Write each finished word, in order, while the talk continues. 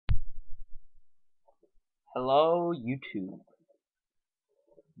Hello YouTube,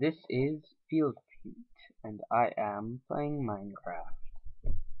 this is FieldFeet and I am playing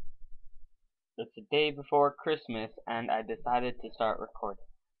Minecraft. It's the day before Christmas and I decided to start recording.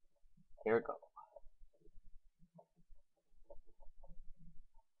 Here we go.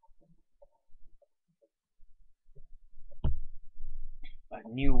 A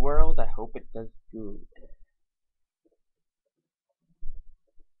new world, I hope it does good.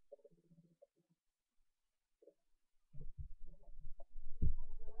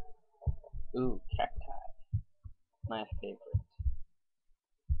 Ooh, cacti, my favorite.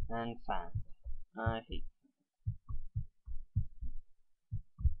 And sand, I hate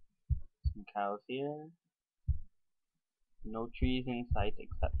some cows here. No trees in sight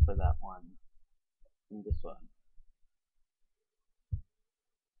except for that one. And this one.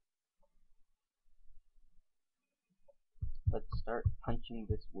 Let's start punching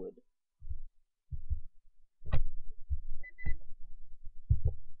this wood.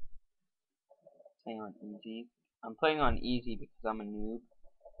 Playing on easy. I'm playing on easy because I'm a noob.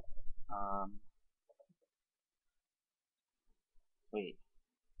 Wait.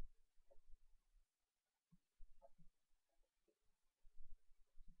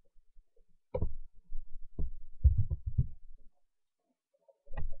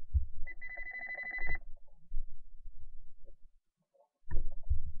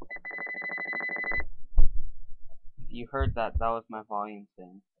 If you heard that, that was my volume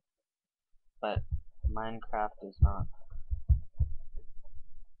thing. But Minecraft is not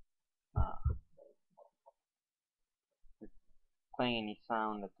uh, playing any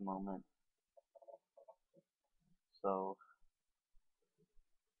sound at the moment. So,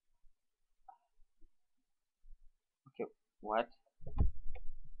 okay, what?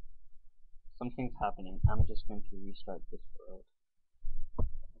 Something's happening. I'm just going to restart this world.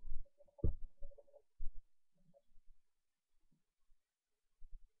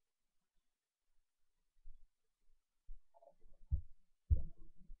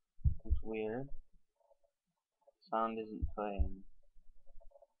 It's weird. Sound isn't playing.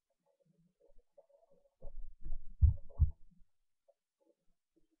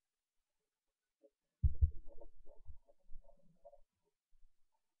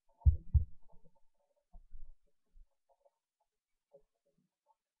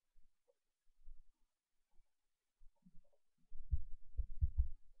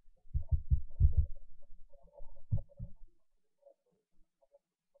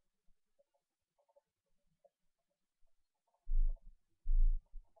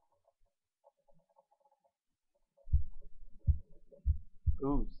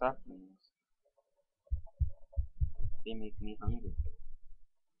 Ooh, saplings. They make me hungry.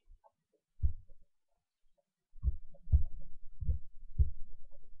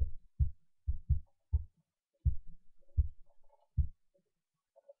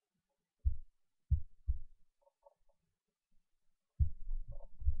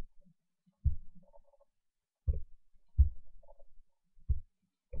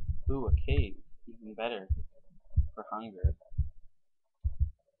 Ooh, a cave. Even better. For hunger.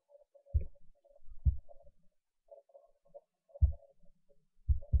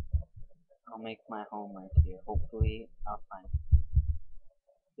 I'll make my home right here. Hopefully, I'll find it.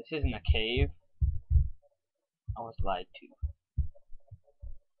 This isn't a cave. I was lied to.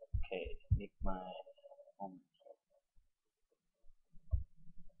 Okay, make my home.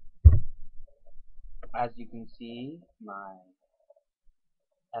 As you can see, my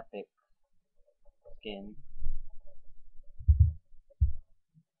epic skin.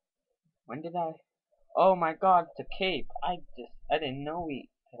 When did I? Oh my god, it's a cape. I didn't know we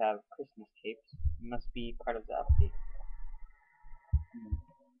could have Christmas capes. It must be part of the update. Hmm.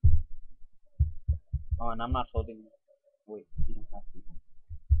 Oh, and I'm not holding. Wait, you don't have to.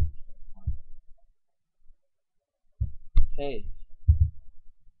 Okay,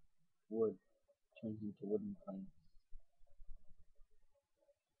 wood turns into wooden planks.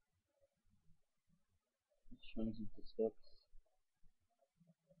 It turns into sticks.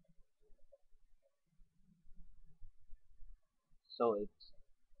 So it's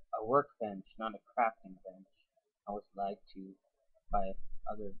a workbench, not a crafting bench. I was lied to by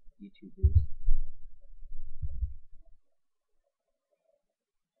other YouTubers.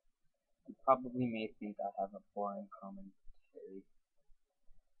 You probably may think I have a boring commentary.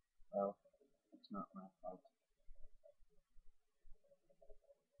 Well, it's not my fault.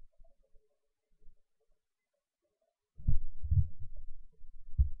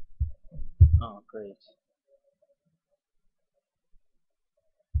 Oh, great.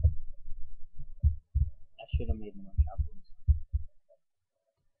 I should have made more chapels.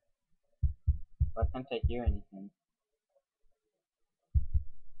 Why can't I hear anything?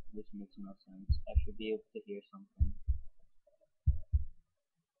 This makes no sense. I should be able to hear something.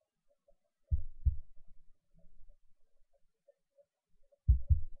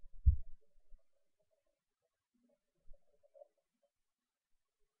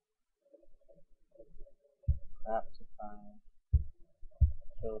 Perhaps if I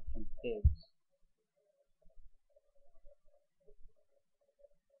kill some pigs.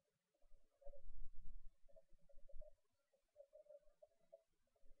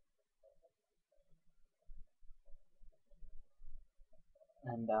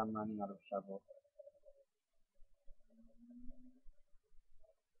 And I'm running out of shovel.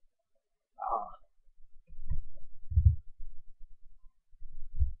 Ah,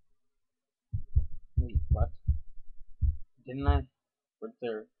 wait, what? Didn't I? Were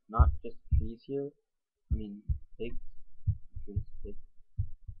there not just trees here? I mean, pigs? Trees, pigs.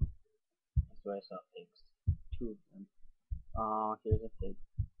 I swear I saw pigs. Two of them. Here's a pig.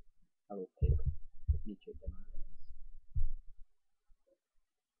 Hello, pig. Meet your demise.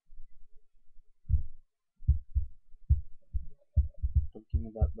 Don't give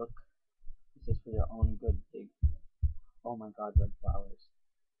me that look. This is for your own good, pig. Oh my god, red flowers.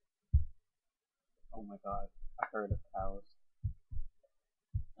 Oh my god, a herd of cows.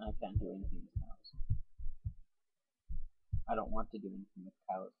 And I can't do anything with cows. I don't want to do anything with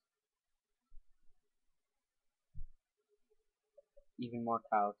cows. Even more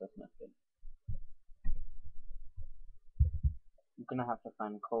cows, that's not good. I'm gonna have to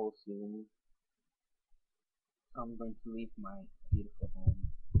find coal soon. I'm going to leave my beautiful home.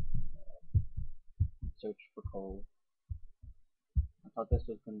 Search for coal. I thought this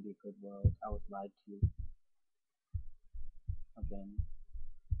was gonna be a good world. I was lied to. Again.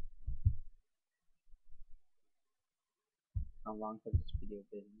 How long has this video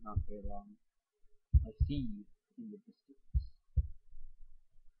been? Not very long. I see you in the distance.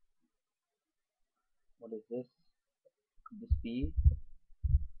 What is this? Could this be?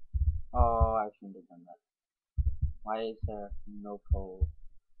 Oh, I shouldn't have done that. Why is there no coal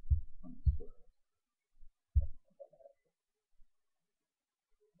on this world?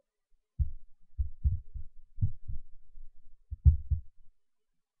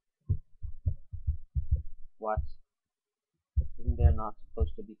 What? Isn't there not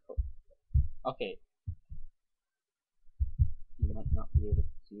supposed to be coal? Okay, you might not be able to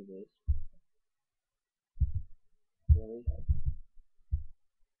see this. Really?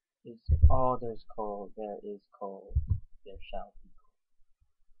 Oh, there's coal. There is coal. There shall be coal.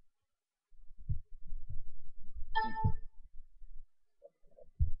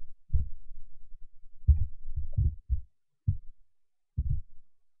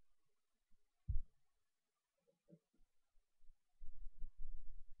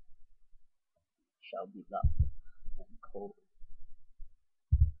 Shall be love and coal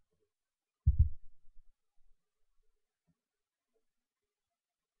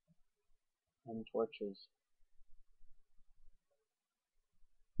and torches.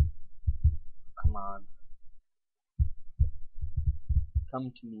 Come on,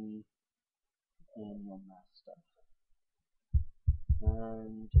 come to me and your master.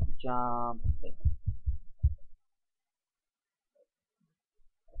 And jump in.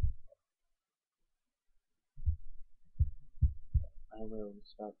 I will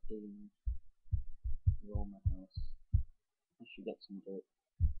start digging below my house. I should get some dirt.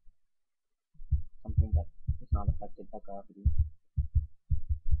 Something that is not affected by gravity.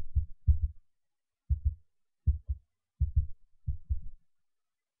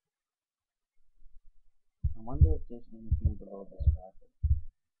 I wonder if there's anything below this graphic.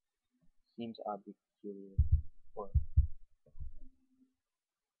 Seems oddly peculiar. Or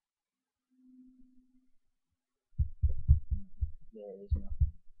there is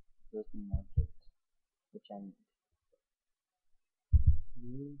nothing. There's more dirt, which I need.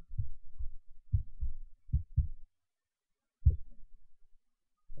 New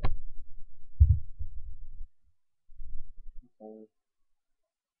okay,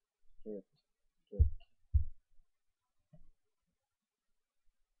 dirt, dirt.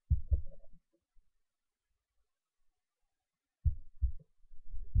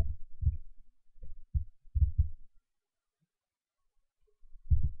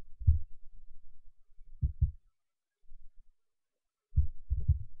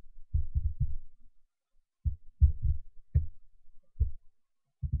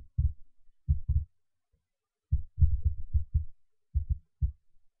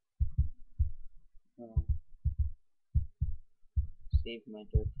 Uh, Save my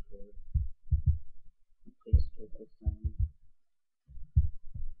dirt for replace dirt with sand.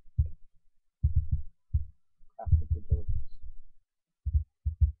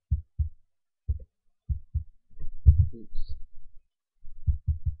 Oops.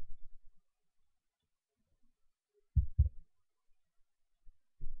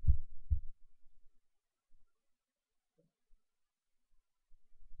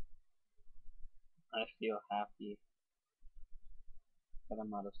 I feel happy that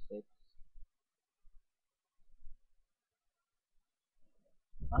I'm out of 6.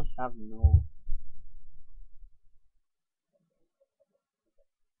 I have no...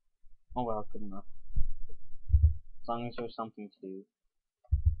 Oh well, good enough. As long as there's something to do.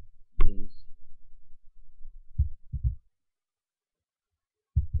 Please.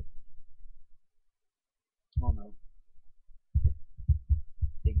 Oh no.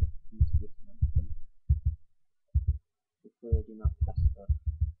 Dig into this mountain. Hopefully I do not pass the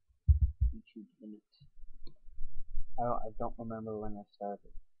YouTube limit. I don't remember when I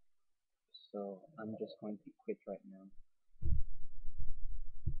started. So I'm just going to quit right now.